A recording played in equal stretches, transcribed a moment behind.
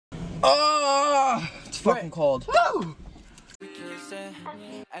Oh, it's fucking cold. Woo!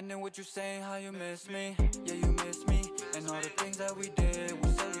 And then what you saying, how you miss me? Yeah, you miss me. And all the things that we did.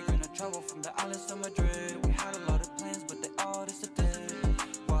 We said we gonna travel from the islands to Madrid. We had a lot of plans, but they all disappeared.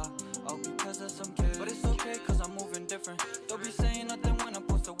 Why? Oh, because of some kids. But it's okay, cause I'm moving different. Don't be saying nothing when I'm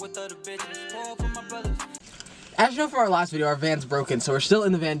posted with other bitches. Pour up with my brothers. As you know from our last video, our van's broken, so we're still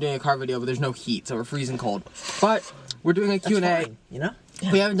in the van doing a car video, but there's no heat, so we're freezing cold. But we're doing a Q&A. You know?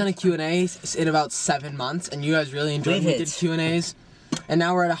 We haven't done a Q&A in about 7 months, and you guys really enjoyed when we did Q&As. And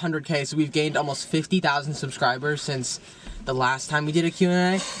now we're at 100K, so we've gained almost 50,000 subscribers since the last time we did a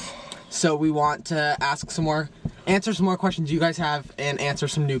Q&A. So we want to answer some more questions you guys have, and answer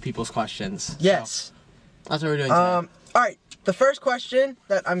some new people's questions. Yes. So that's what we're doing today. Alright, the first question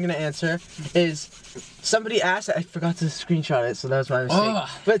that I'm gonna answer is, somebody asked, I forgot to screenshot it, so that was my mistake.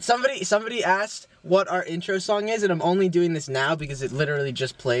 But somebody asked what our intro song is, and I'm only doing this now because it literally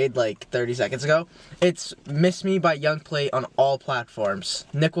just played like 30 seconds ago. It's Miss Me by Young Plate on all platforms.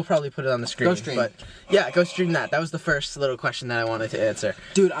 Nick will probably put it on the screen. Go stream. But yeah, go stream that. That was the first little question that I wanted to answer.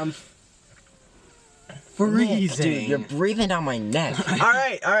 Dude, I'm freezing. Dude, you're breathing down my neck.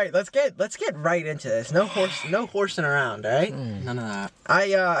 Alright, let's get right into this. No horsing around, alright? None of that.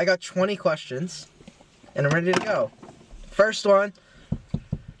 I got 20 questions, and I'm ready to go. First one.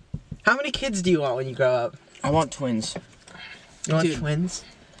 How many kids do you want when you grow up? I want twins. You want twins?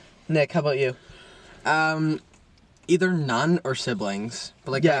 Nick, how about you? Either none or siblings.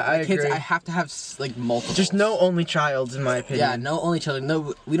 But like, yeah, I kids, agree. I have to have like multiple. Just no only childs, in my opinion. Yeah, no only children.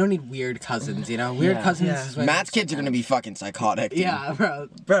 No, we don't need weird cousins. You know, weird cousins. Yeah. Is when Matt's kids are gonna be fucking psychotic. Dude. Yeah,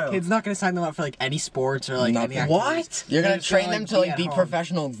 bro. Kid's not gonna sign them up for like any sports or like any activities. What? You're gonna They're just train gonna, them to like be home.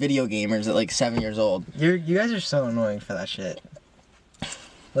 professional video gamers at like 7 years old. You guys are so annoying for that shit.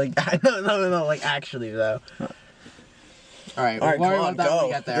 Like, no, like actually though. All right, we'll worry about that when we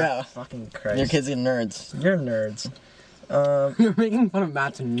get there. Yeah. Fucking Christ. Your kids are nerds. You're nerds. You're making fun of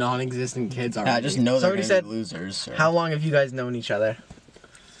Matt's non-existent kids already. Yeah, I just know they're Somebody gonna said, be losers. Or... How long have you guys known each other?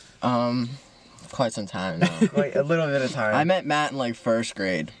 Quite some time now. Like a little bit of time. I met Matt in like 1st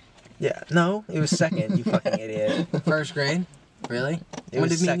grade. Yeah, no, it was second. You fucking idiot. 1st grade? Really? It When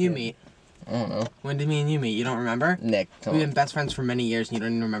was did me and you second. meet? I don't know. When did me and you meet? You don't remember? Nick. We've been best friends for many years, and you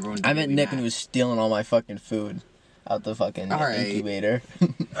don't even remember when. I met Nick and he was stealing all my fucking food out the fucking incubator.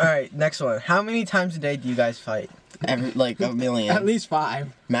 Alright, next one. How many times a day do you guys fight? Like a million. At least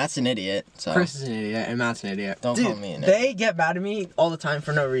 5. Matt's an idiot, so Chris is an idiot, and Matt's an idiot. don't Dude, call me an idiot. they get mad at me all the time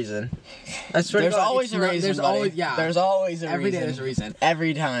for no reason. I swear There's to God, always a reason. there's buddy. always- yeah. There's always a reason. Every day there's a reason.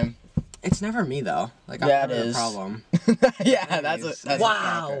 Every time. It's never me though. Like, I'm Yeah, it never the is. problem. Yeah, that's a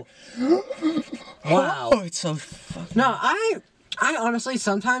Wow. Wow. Oh, it's so fucking... No, I honestly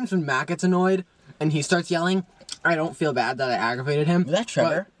sometimes when Matt gets annoyed and he starts yelling, I don't feel bad that I aggravated him. Was that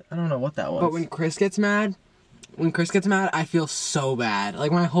Trevor? I don't know what that was. But when Chris gets mad, I feel so bad.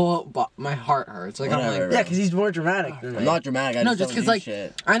 Like my heart hurts. Like I'm Whatever. like, yeah, because he's more dramatic than I'm me. not dramatic. I no, just just don't because do like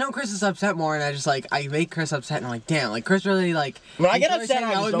shit. I know Chris is upset more, and I make Chris upset, and I'm like, damn, like Chris really like. When I he's get really upset, saying I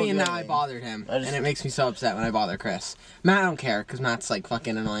that just with don't me, and do now I anything. bothered him, I just- and it makes me so upset when I bother Chris. Matt, I don't care, because Matt's like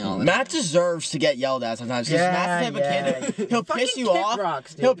fucking annoying all the time. Matt deserves to get yelled at sometimes. Because Matt's the type of kid, he'll Fucking piss you kick off.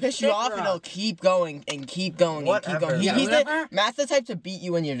 rocks, dude. He'll piss you Kick off, and he'll rocks. keep going and keep going and keep Whatever. going. Yeah, He's whatever. Matt's the type to beat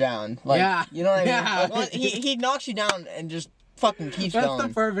you when you're down. Like, Yeah. you know what I mean? Yeah. Like, he knocks you down and just fucking keeps That's going.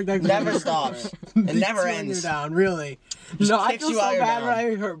 the perfect example. Never stops. It never Beats you when ends. You're down, really. No, I kicks feel you so while you're bad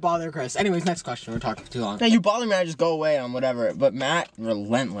down. when I bother Chris. Anyways, next question. We're talking too long. Now you bother me, I just go away on whatever. But Matt,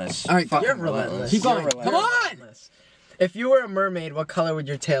 relentless. All right, Fucking you're relentless. Keep You're going. relentless. Come on. If you were a mermaid, what color would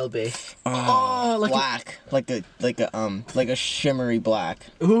your tail be? Oh, like Black, like a shimmery black.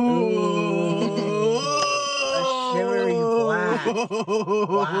 Ooh. A shimmery black.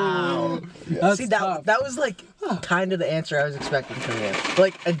 Wow. That's See, tough. that was like kind of the answer I was expecting from you.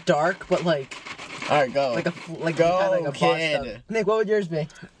 Like a dark, but like All right, go. go, Go, like a kid. bossed up. Nick, what would yours be?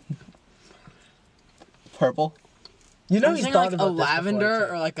 Purple. You know I was he's thinking thought like a about this lavender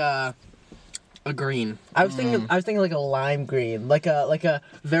before, or like a green. I was thinking like a lime green, like a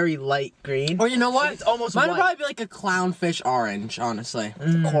very light green. Or you know what? It's almost Mine would white. probably be like a clownfish orange, honestly.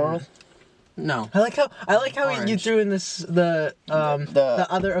 Coral. No. I like how you Orange. threw in the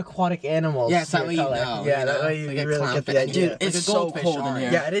other aquatic animals. Yeah, it's that to way your you color. know. Yeah, you that know? way you Like a really get the clownfish. idea. Dude, It's like a so goldfish cold in orange.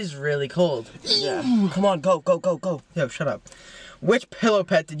 here. Yeah, it is really cold. Yeah. Come on, go. Yo, shut up. Which pillow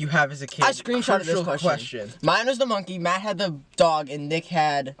pet did you have as a kid? I screenshotted this Crucial question. Mine was the monkey, Matt had the dog, and Nick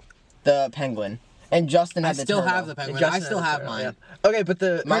had the penguin. And Justin I had the still turtle. have the penguin. Justin I still had the have turtle, mine. yeah. Okay,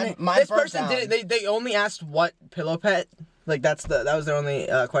 but Mine this burnt person down. didn't. They only asked what pillow pet. Like that was their only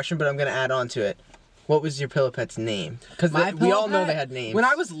question. But I'm gonna add on to it. what was your pillow pet's name? Because My we all pillow know pet- they had names. When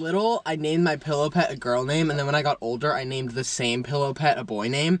I was little, I named my pillow pet a girl name, and then when I got older, I named the same pillow pet a boy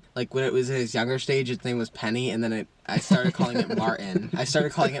name. Like when it was in his younger stage, its name was Penny, and then I started calling it Martin. I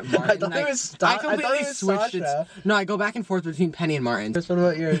started calling it Martin. I thought it was I completely switched Sasha. No, I go back and forth between Penny and Martin. What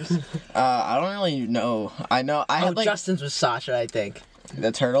about yours? I don't really know. I know I had like Justin's was Sasha, I think.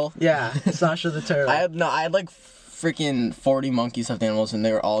 the turtle. Yeah, Sasha the turtle. I had like freaking 40 monkey stuffed animals, and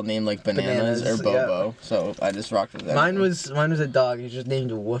they were all named like bananas or Bananas, Bobo. So I just rocked with that. Mine was a dog. He just named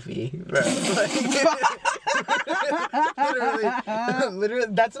Woofy. Bro. Literally,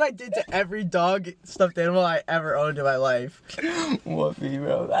 that's what I did to every dog stuffed animal I ever owned in my life. Whoopee,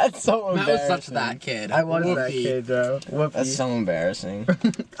 bro. That's so That embarrassing. was such that kid. I was that Whoopee. kid, bro. Woofy. That's so embarrassing.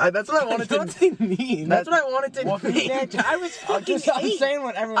 That's what I wanted What to. they mean? That's what I wanted to Woofy, name. Nick. I was fucking I'm 8. saying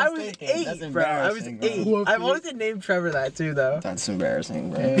what everyone's I was thinking. That's 8, bro. I was embarrassing, 8. bro. I wanted to name Trevor that too, though. That's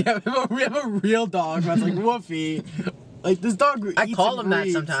embarrassing, bro. We have a real dog that's like Woofy. Like this dog. I eats call and him that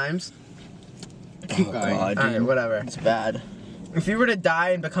breathes. sometimes. Keep Oh, going. God, Alright, dude. whatever. It's bad. If you were to die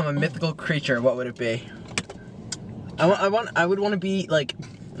and become a mythical creature, what would it be? I would want to be like,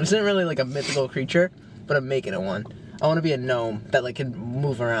 this isn't really like a mythical creature, but I'm making it one. I want to be a gnome that like can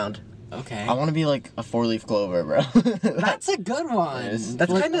move around. Okay. I want to be like a 4-leaf clover, bro. That's a good one. Is. That's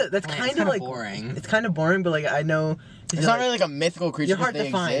Like kind of a plant. It's kinda like boring. It's kind of boring, but like I know It's not really like a mythical creature You're because hard they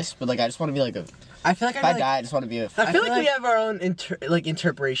to find. exist, but like I just want to be like a. I feel like If I die, I just want to be a. I feel like we like- have our own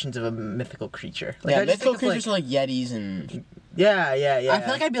interpretations of a mythical creature. Like, Yeah, I just mythical think of, creatures are like yetis and. Yeah. I feel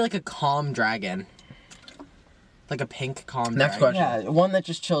like I'd be like a calm dragon. Like a pink calm Next dragon. question. Yeah, one that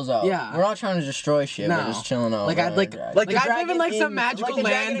just chills out. Yeah. We're not trying to destroy shit. No. We're just chilling out. Like, I'd like- Like Like, I'd live in, like, some magical like the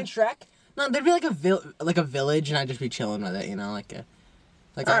dragon land. in Shrek. No, there'd be like a village, and I'd just be chilling with it, you know, like a.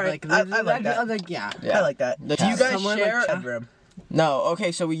 Like, All I'd, right, like, I like that. I'd, like, yeah. Yeah. I like that. The Do you cat. guys Someone share like a that. bedroom? No,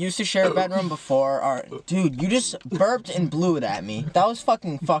 okay, so we used to share a bedroom before our. Dude, you just burped and blew it at me. That was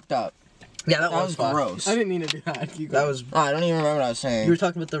fucking fucked up. Yeah, That was fun. gross. I didn't mean to do that. Keep That going. was. I don't even remember what I was saying. You were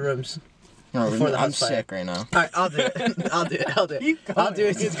talking about the rooms. No, before the I'm house fire. sick right now. All right, I'll do it. I'll do it. I'll do it. Keep I'll do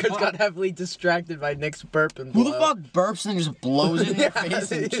it going. since Chris got heavily distracted by Nick's burp and Who the blow. fuck burps and just blows it in your Yeah,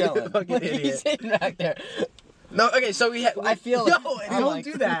 face and you chilling? fucking Like, idiot. he's sitting back there. No, okay, so we had. I feel no, like- don't I'm like-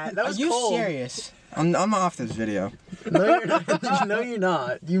 do that. That was Are you cold. serious? I'm off this video. No, you're not. No, you're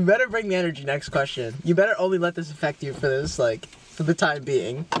not. You better bring the energy. Next question. You better only let this affect you for this, like, for the time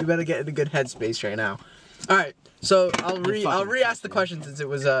being. You better get in a good headspace right now. All right. So I'll re-ask the question since it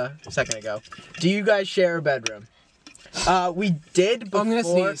was a second ago. Do you guys share a bedroom? We did before. I'm gonna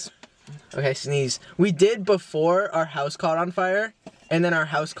sneeze. Okay, sneeze. We did before our house caught on fire, and then our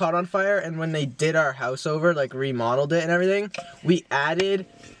house caught on fire, and when they did our house over, like remodeled it and everything, we added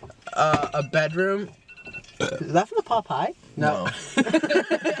a bedroom. Is that from the pot pie? No.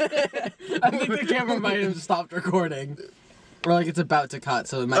 I think the camera might have stopped recording. Or like it's about to cut,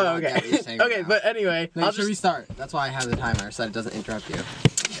 so it might Oh, not okay. get what you're saying right Okay, now. but anyway, No, I'll you should just. restart. That's why I have the timer, so that it doesn't interrupt you.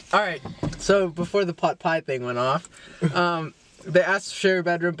 All right. So before the pot pie thing went off, they asked to share a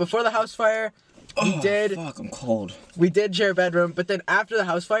bedroom. Before the house fire, we did. Fuck, I'm cold. We did share a bedroom, but then after the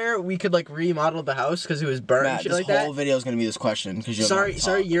house fire, we could like remodel the house because it was burned and Matt, shit this like that. whole video is gonna be this question because you.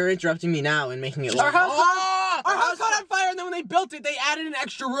 Sorry, you're interrupting me now and making it. Our Long. house, our house caught on fire, and then when they built it, they added an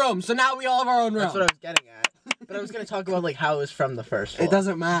extra room. So now we all have our own room. That's what I was getting at. But I was gonna talk about like how it was from the first floor. It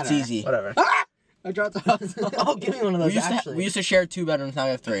doesn't matter. It's easy. Whatever. I dropped the house. Oh, give me one of those. We used to share 2 bedrooms. Now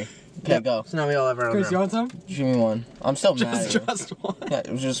we have 3. Okay, Yep. go. So now we all have our own Chris, you room. want some? Give me one. I'm still mad at you. Just one. Yeah, it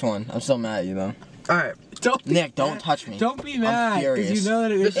was just one. I'm still mad at you though. All right. Don't be Nick, don't mad. touch me. Don't be I'm mad, because furious. you know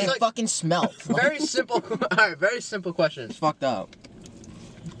that it This is. is It like- fucking smelled. Very simple. All right. Very simple question. It's fucked up.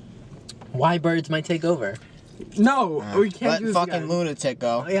 Why birds might take over? No, we can't Let do this fucking again. lunatic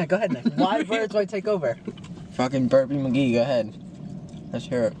go. Oh yeah, go ahead, Nick. Why birds might take over? Fucking Burpee McGee, go ahead. Let's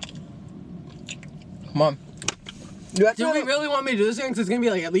hear it. Come on. You have to Do have we a- really want me to do this again? Because it's gonna be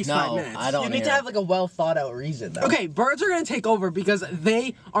like at least No, 5 minutes. I don't. You need hear to it. have like a well thought out reason though. Okay, birds are gonna take over because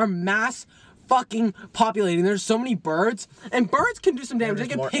they are mass fucking populating. There's so many birds, and birds can do some damage. They There's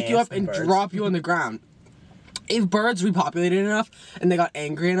can more pick you ants up and than birds. drop you on the ground. If birds repopulated enough and they got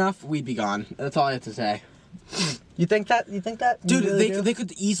angry enough, we'd be gone. That's all I have to say. You think that? You think that? You Dude, really they, do? they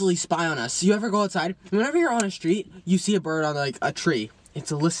could easily spy on us. You ever go outside? Whenever you're on a street, you see a bird on like a tree. It's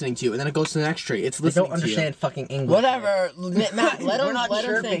listening to you, and then it goes to the next tree. It's They listening don't understand fucking English. Whatever. Matt, let We're him, not let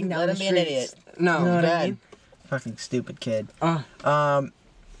him chirping think. down Let him the be an idiot. to you. No. You know what I Bad. mean? Fucking stupid kid. Uh,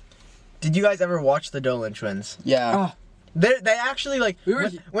 Did you guys ever watch the Dolan twins? Yeah. uh, They actually like We were-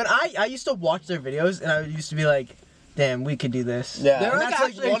 when I used to watch their videos and I used to be like, damn, we could do this. Yeah. They're And like that's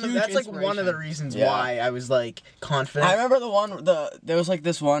actually a huge that's like one of the inspiration. reasons Yeah. why I was like confident. I remember there was like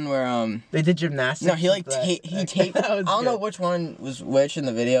this one where They did gymnastics. no, he like with that. he taped. That I was don't know good. which one was which in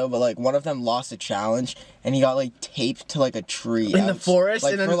the video, but like one of them lost a challenge and he got like taped to like a tree In the forest,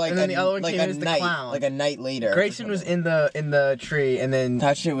 like, and then- for, like, and then the other one like came a in as the night, clown. like a night later. Grayson was in the tree, and then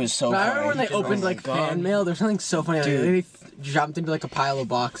That shit was so. But I funny. remember when they Oh opened my like God. fan mail. There's something so funny. Like, Dude. they jumped into like a pile of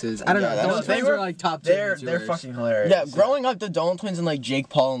boxes. I don't Yeah, know. that Those was- twins were like top tier they're YouTubers. fucking hilarious. Yeah, growing up, the Dolan twins and like Jake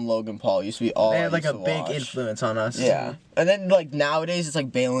Paul and Logan Paul used to be all. They I had like used a to big watch. influence on us. Yeah, and then like nowadays it's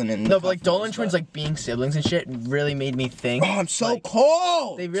like Balin and. No, but like Dolan Cufflinks, twins, but- like being siblings and shit, really made me think. Oh, I'm so like,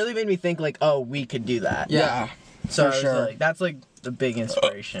 cold. They really made me think like, oh, we could do that. Yeah, So for I was sure. like, that's like the big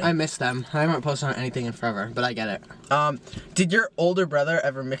inspiration. I miss them. I haven't posted on anything in forever, but I get it. Did your older brother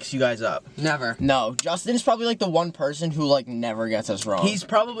ever mix you guys up? Never. No, Justin's probably like the one person who like never gets us wrong.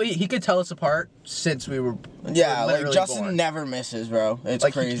 He could tell us apart since we were. yeah, like literally Justin born. never misses, bro. It's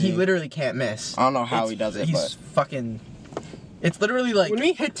Like crazy. he literally can't miss. I don't know how he does it, He's but fucking. It's literally like When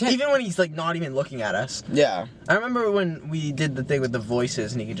we hit 10 even when he's like not even looking at us. yeah, I remember when we did the thing with the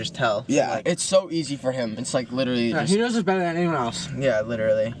voices and he could just tell. yeah. Like, It's so easy for him. It's like literally Yeah, just. he knows us better than anyone else. yeah,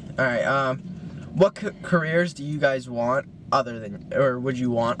 literally. All right. What careers do you guys want or would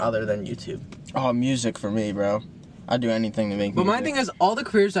you want other than YouTube? Oh, music for me, bro. I'd do anything to make. But my music. thing is, all the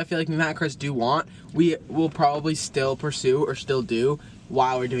careers I feel like me, Matt, and Chris do want, we will probably still pursue or still do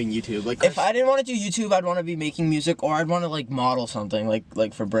while we're doing YouTube. Like, If I didn't want to do YouTube, I'd want to be making music, or I'd want to like model something,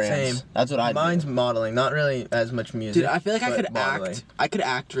 like for brands. Same. That's what I'd. Mine's modeling, not really as much music. dude, I feel like I but could modeling. act. I could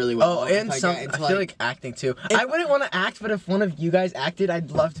act really well. Oh, if and I some. get I into, feel like acting too. I wouldn't want to act, but if one of you guys acted,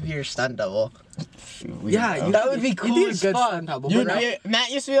 I'd love to be your stunt double. yeah, That would be you'd cool be a as good fuck. stunt double. You'd but be,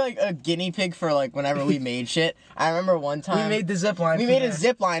 Matt used to be like a guinea pig for like whenever we made shit. I remember one time We made the zip line. we for made a that.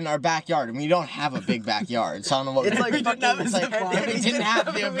 zip line in our backyard, and we don't have a big backyard, so I don't know what. It's like we fucking. didn't have a zip line. We didn't have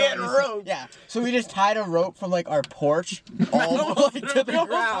the We had ability to- rope. Yeah, so we just tied a rope from like our porch all the way to the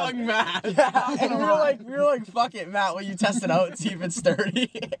ground. Yeah, and we were like, fuck it, Matt. Will you test it out and see if it's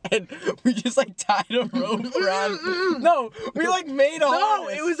sturdy? And we just like tied a rope around. No, we like made a. no,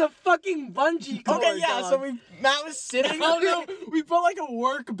 harness. it was a fucking bungee cord. Okay, yeah. dog. So Matt was sitting. Oh no, we put like a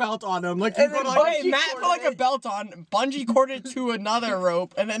work belt on him. Like, And you then, put, like, okay, Matt put like a belt on, bungee corded to another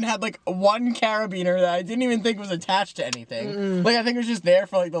rope, and then had like one carabiner that I didn't even think was attached to anything. Like I think it was just there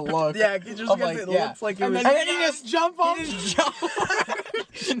for like the look. Yeah, just of, because it looks like it and was. then, And then he just jump off. He just jumped.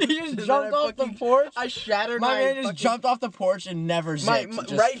 He just then jumped I off the fucking- porch. I shattered My my. man just fucking- jumped off the porch and never My, zipped. my-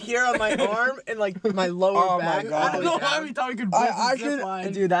 just- right here on my arm and like my lower Oh my back. God. all I the don't way know down. why we thought we could I break the zip line.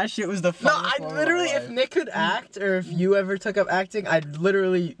 should, dude. That shit was the No, funniest I'd moment of literally, my if life. Nick could act, or if you ever took up acting, I'd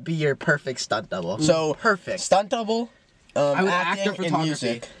literally be your perfect stunt double. So perfect. stunt double, I would act acting, or and photography.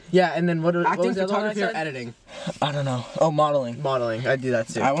 music. Yeah, and then what was Acting, the other one I photography, or said? editing. I don't know. Oh, modeling. Modeling. I'd do that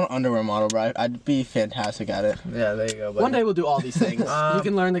too. I want an underwear model, bro. I'd be fantastic at it. Yeah, there you go. Buddy. One day we'll do all these things. you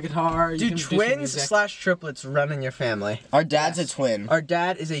can learn the guitar. You Do can do some twins music. / triplets run in your family? Our dad's a twin. Our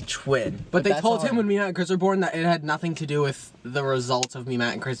dad is a twin. But they that's told him hard. when me, Matt, and Chris were born that it had nothing to do with the results of me,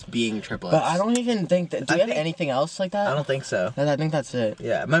 Matt, and Chris being triplets. But I don't even think that. Do I you have think- anything else like that? I don't think so. I think that's it.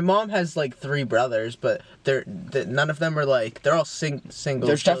 Yeah, my mom has like 3 brothers, but none of them are like they're all single.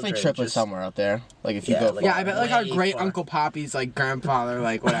 There's definitely children, triplets just- somewhere out there. Like if you Yeah, go. like- Yeah, I bet like our Way great far. Uncle Poppy's like grandfather,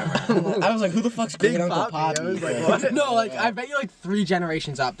 like whatever. I was like, who the fuck's Big great Uncle Poppy, Poppy? I was like, what? No, like I bet you like 3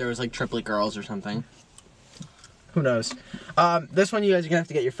 generations up there was like triplet girls or something. Who knows? This one you guys are gonna have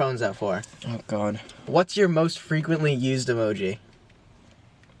to get your phones out for. Oh god. What's your most frequently used emoji?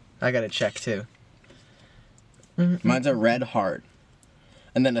 I gotta check too. Mine's a red heart,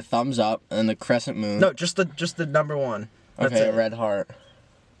 and then a thumbs up, and then the crescent moon. No, just the number one. That's Okay, it. a red heart.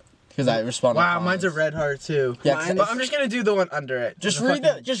 Because I respond. to Wow, mine's a comments. red heart too. Yeah, 'cause But I'm just gonna do the one under it. Just The read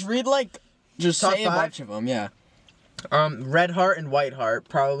fucking- Just read like. Just Top say a 5? bunch of them. Yeah. Red heart and white heart,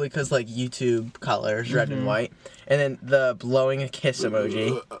 probably because like YouTube colors, red and white, and then the blowing a kiss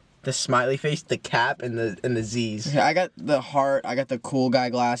emoji, the smiley face, the cap, and the Z's. Okay, I got the heart. I got the cool guy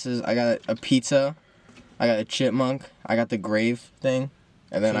glasses. I got a pizza. I got a chipmunk. I got the grave thing,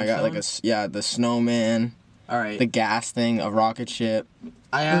 and then I got like the snowman, All right. the gas thing, a rocket ship.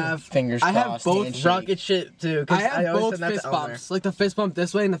 I have Fingers I have crossed. both handshake. Rocket shit too. 'Cause I have always both send that to fist Elmer. bumps, like the fist bump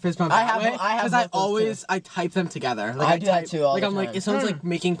this way and the fist bump I that have- way. I have Because I both those always I type them together. Like I do that type, too all Like the I'm like, time. if someone's like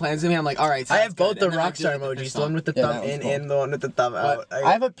making plans with me, I'm like, all right. So I that's have both good. the And then I rock do, star like, the emojis, fist the one bump. with the Yeah, thumb that was in cool. and the one with the thumb out.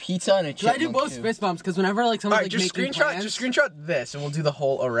 I have a pizza and a I chipmunk do both too. fist bumps because whenever like someone's Alright, like just making screenshot plans, just screenshot this and we'll do the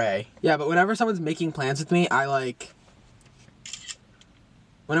whole array. yeah, but whenever someone's making plans with me, I like.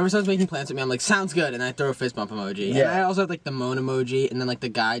 whenever someone's making plans with me, I'm like, sounds good, and I throw a fist bump emoji. Yeah. And I also have like the moan emoji, and then like the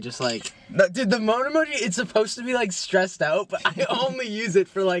guy just like. Dude, the moan emoji, it's supposed to be like stressed out, but I only use it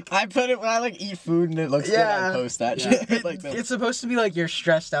for like. I put it when I like eat food and it looks good. I post that shit. Like It's supposed to be like you're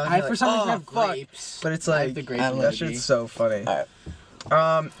stressed out. And I you're for like, some reason oh, have fuck. grapes. But it's I like have the grape that emoji. shit's so funny.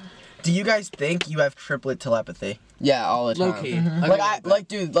 Alright. Do you guys think you have triplet telepathy? Yeah, all the time. Low key. Like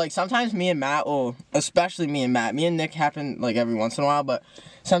dude, like sometimes me and Matt will, especially me and Matt, me and Nick happen like every once in a while, but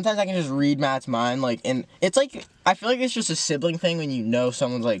sometimes I can just read Matt's mind, like, and it's like, I feel like it's just a sibling thing when you know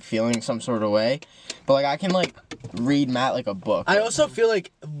someone's like feeling some sort of way, but like I can like read Matt like a book. I also feel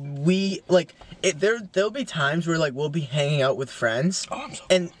like there'll be times where like we'll be hanging out with friends,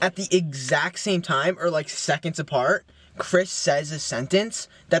 and at the exact same time or like seconds apart, Chris says a sentence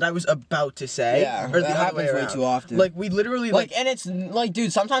that I was about to say. Yeah, or the that other way happens way around. too often. Like we literally like, and it's like,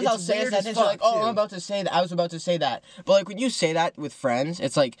 dude, sometimes it's I'll say a weird as sentence, you're like, fuck, oh, too. I'm about to say that, I was about to say that, but like when you say that with friends,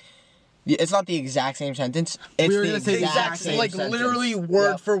 it's like, it's not the exact same sentence. It's We were the gonna say exact same like sentence. literally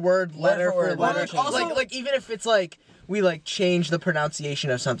word for word, letter for for word, letter. letter change. Like even if it's like we like change the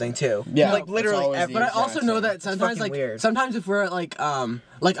pronunciation of something too. Yeah, like it's literally. always the But I exact also know same. that sometimes fucking like weird. sometimes if we're at like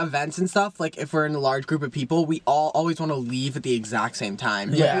events and stuff, like if we're in a large group of people, we all always want to leave at the exact same time.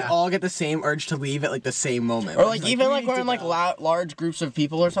 Like, Yeah. we all get the same urge to leave at like the same moment. Or We're like just even we like need we're to in like go. large groups of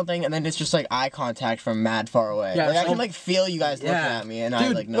people or something, and then it's just like eye contact from mad far away. Yeah, like I so- can like feel you guys looking Yeah. at me, and I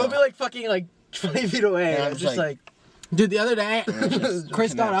Dude, like know. We'll be like fucking like 20 feet away. Yeah, And I'm I'm just just like- like Dude, the other day, just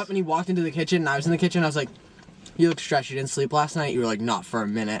Chris got connects. up and he walked into the kitchen, and I was in the kitchen. I was like, "You look stressed. You didn't sleep last night." You were like, "Not for a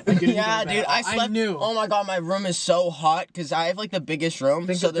minute." Like, you didn't Yeah, go to bed. dude, I slept. I knew. Oh my god, my room is so hot because I have like the biggest room.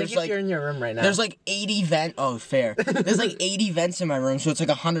 think, so there's think if like you're in your room right now. there's like 80 vent. Oh, fair. There's like 80 vents in my room, so it's like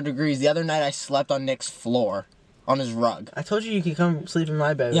 100 degrees. The other night I slept on Nick's floor, on his rug. I told you could come sleep in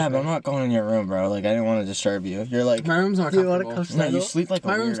my bed. Yeah, with but me. I'm not going in your room, bro. Like I didn't want to disturb you. You're like, My room's more Do you wanna comfortable. come no, you snuggle? sleep like a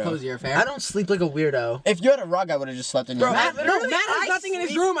My room's weirdo. cozier, fair. I don't sleep like a weirdo. If you had a rug, I would have just slept in your Bro, room. I literally- Matt has I nothing in his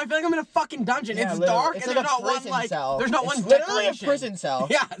sleep- room. I feel like I'm in a fucking dungeon. Yeah, It's literally. dark It's and like there's a not one prison like cell. there's not It's one literally decoration. a prison cell.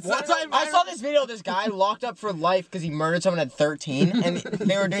 Yeah, so that's why I saw this video of this guy locked up for life because he murdered someone at 13, and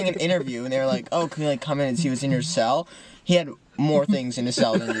they were doing an interview, and they were like, "Oh, can we like come in and see what's in your cell?" He had more things in his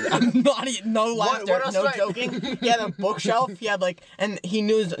cell than you. I'm not even, no laughter, what else no do I- joking. He had a bookshelf. He had like, and he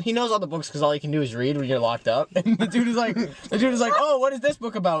knows all the books because all he can do is read when you're locked up. And the dude is like, "Oh, what is this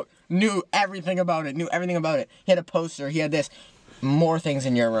book about?" Knew everything about it. He had a poster. He had this. More things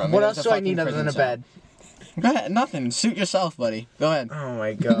in your room. What It else was a do I fucking need other than a prison cell. bed? Go ahead, nothing. Suit yourself, buddy. Go ahead. Oh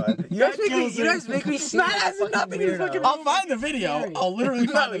my god. You guys make me seem Matt like a has fucking nothing in his weirdo. fucking- I'll find the video. I'll literally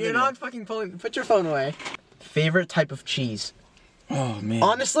No, find the you're video. not fucking pulling. Put your phone away. Favorite type of cheese? Oh man.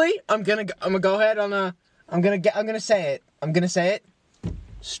 Honestly, I'm gonna go ahead on a. I'm gonna say it.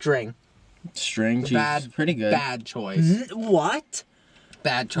 String. String cheese. Bad, Pretty good. Bad choice. What?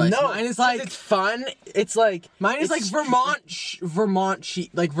 Bad choice. No, mine is like it's fun. It's like Vermont Vermont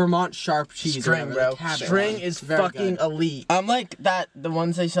sharp cheese. or string, whatever, bro. the Cabot String one. is Very fucking good. elite. I'm like the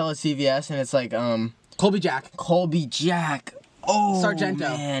ones they sell at CVS, and it's like Colby Jack. Colby Jack. Oh Sargento.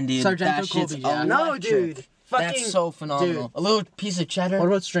 man, dude. Sargento that shit's Colby Jack. No, electric. dude. Fucking. That's so phenomenal. Dude. A little piece of cheddar. What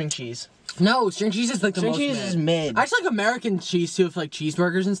about string cheese? No, string cheese is like the String most cheese mid. is mid. I just like American cheese too, with like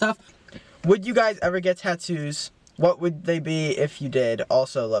cheeseburgers and stuff. Would you guys ever get tattoos? What would they be if you did?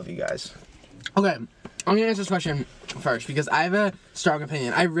 Also, love you guys. Okay, I'm gonna answer this question first because I have a strong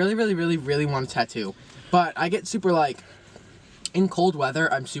opinion. I really, really, really, really want a tattoo, but I get super like in cold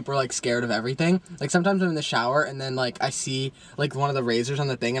weather. I'm super like scared of everything. Like sometimes I'm in the shower and then like I see like one of the razors on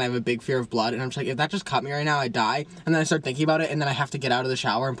the thing and I have a big fear of blood and I'm just like, if that just cut me right now, I die. And then I start thinking about it and then I have to get out of the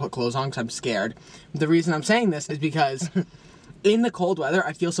shower and put clothes on because I'm scared. The reason I'm saying this is because. In the cold weather,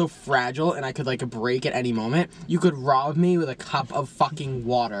 I feel so fragile and I could like break at any moment. You could rob me with a cup of fucking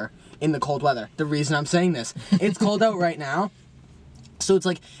water in the cold weather. The reason I'm saying this, it's cold out right now. So it's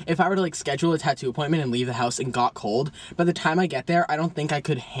like, if I were to like schedule a tattoo appointment and leave the house and got cold, by the time I get there, I don't think I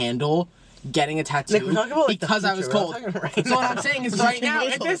could handle getting a tattoo Nick, we're talking about, like, the because I was future. We're cold. not talking right So what now. I'm saying is You right can now,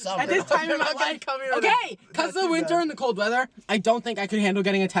 wait at till this, the summer. at this time in You're my not gonna life, come here with okay, a because the tattoo winter gun. and the cold weather, I don't think I could handle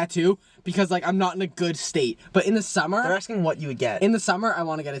getting a tattoo because like I'm not in a good state. But in the summer, They're asking what you would get. in the summer, I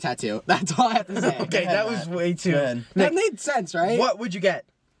want to get a tattoo. That's all I have to say. Okay, that was way too. Good. That made sense, right? What would you get?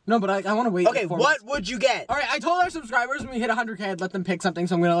 No, but I want to wait. Okay, like 4 what months. would you get? All right, I told our subscribers when we hit 100K, I'd let them pick something,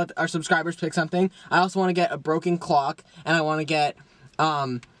 so I'm gonna let our subscribers pick something. I also want to get a broken clock, and I want to get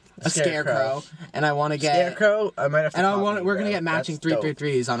a scarecrow, and I want to get Scarecrow. I might have to. and we're gonna get matching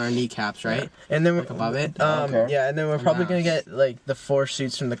 333s on our kneecaps, right? Yeah. And then we're like above it. Yeah, and then we're probably gonna get like the 4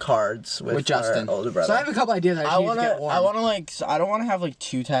 suits from the cards with Justin, our older brother. So I have a couple ideas. I want to like. I don't want to have like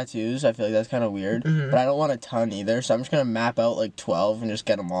 2 tattoos. I feel like that's kind of weird. But I don't want a ton either. So I'm just gonna map out like 12 and just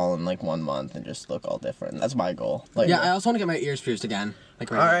get them all in like 1 month and just look all different. That's my goal. Like, yeah, I also want to get my ears pierced again.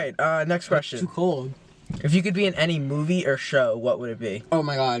 Like all right. Next question. It's too cold. If you could be in any movie or show, what would it be? Oh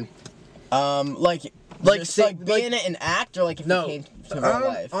my god. Like being in an act or like if it came to real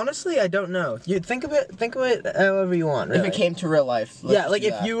life. Honestly, I don't know. You think of it however you want. Really. If it came to real life. Yeah, like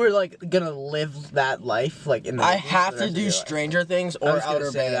if you were like gonna live that life, like in the I have to do Stranger Things or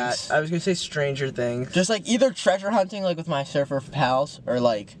Outer Banks. I was gonna say Stranger Things. Just like either treasure hunting, like with my surfer pals, or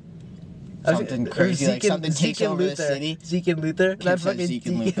like something crazy, like something takes over the city. Zeke and Luther. That fucking Zeke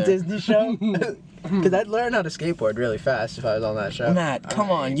and Luther. Disney show. Because I'd learn how to skateboard really fast if I was on that show. Matt, come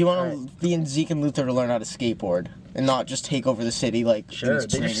on. You want to be in Zeke and Luther to learn how to skateboard and not just take over the city like sure,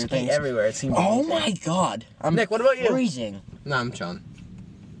 they just skate everywhere. It seems. Oh my god. Nick, what about you? Freezing. No, I'm chilling.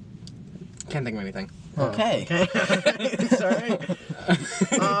 Can't think of anything. Okay. Sorry.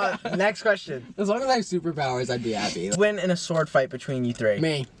 Next question. As long as I have superpowers, I'd be happy. Win in a sword fight between you 3.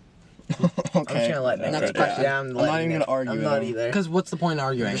 Me. Okay. I'm just gonna let Nick. Next question. Yeah, I'm not even gonna argue. I'm not either. Because what's the point of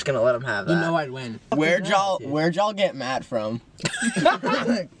arguing? I'm just gonna let him have that. You know I'd win. Where'd y'all get Matt from?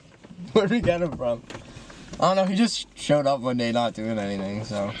 Where'd we get him from? I don't know. He just showed up one day not doing anything.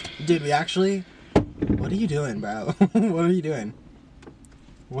 So. Dude, we actually. What are you doing, bro? What are you doing?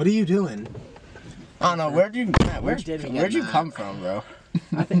 What are you doing? I don't know. Where'd you come from, bro?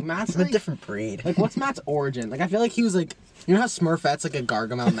 I think Matt's a different breed. Like, what's Matt's origin? Like, I feel like he was like, you know how Smurfette's like a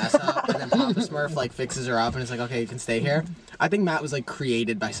Gargamel mess up, and then Papa Smurf like fixes her up, and it's like, okay, you can stay here. I think Matt was like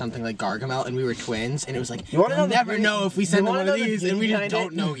created by something like Gargamel, and we were twins, and it was like, you'll never know if we send him one of these, and we just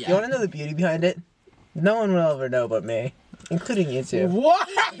don't know yet. You want to know the beauty behind it? No one will ever know but me. Including you two. What?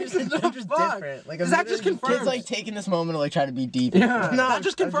 I'm just different. Like, that just confirms. Kids like taking this moment to like try to be deep. Yeah. No, that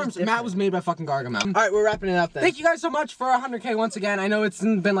just confirms Matt was made by fucking Gargamel. All right, we're wrapping it up then. Thank you guys so much for 100K once again. I know it's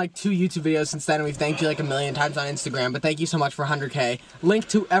been like 2 YouTube videos since then, and we've thanked you like a million times on Instagram, but thank you so much for 100K. Link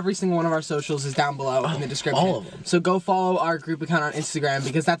to every single one of our socials is down below in the description. All of them. So go follow our group account on Instagram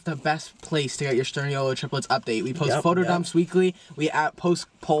because that's the best place to get your Sturniolo Triplets update. We post photo dumps weekly. We post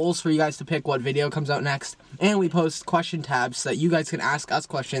polls for you guys to pick what video comes out next, and we post question tabs so that you guys can ask us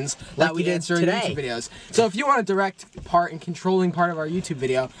questions that we answer in YouTube videos. So if you want a direct part and controlling part of our YouTube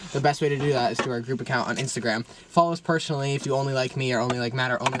video, the best way to do that is through our group account on Instagram. Follow us personally if you only like me or only like Matt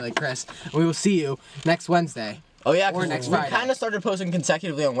or only like Chris. And we will see you next Wednesday. Oh yeah, or next we Friday. kind of started posting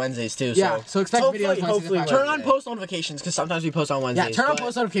consecutively on Wednesdays too. Yeah, so expect videos hopefully turn on post notifications because sometimes we post on Wednesdays. Yeah, turn on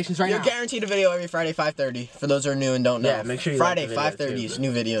post notifications right now. You're guaranteed a video every Friday 5:30 for those who are new and don't know. Yeah, make sure you Friday like the 5:30 is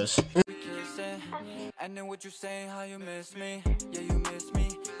new videos. And then what you saying, how you miss me, yeah you miss me,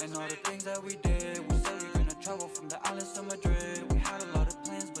 and all the things that we did, we said we're gonna travel from the islands to Madrid.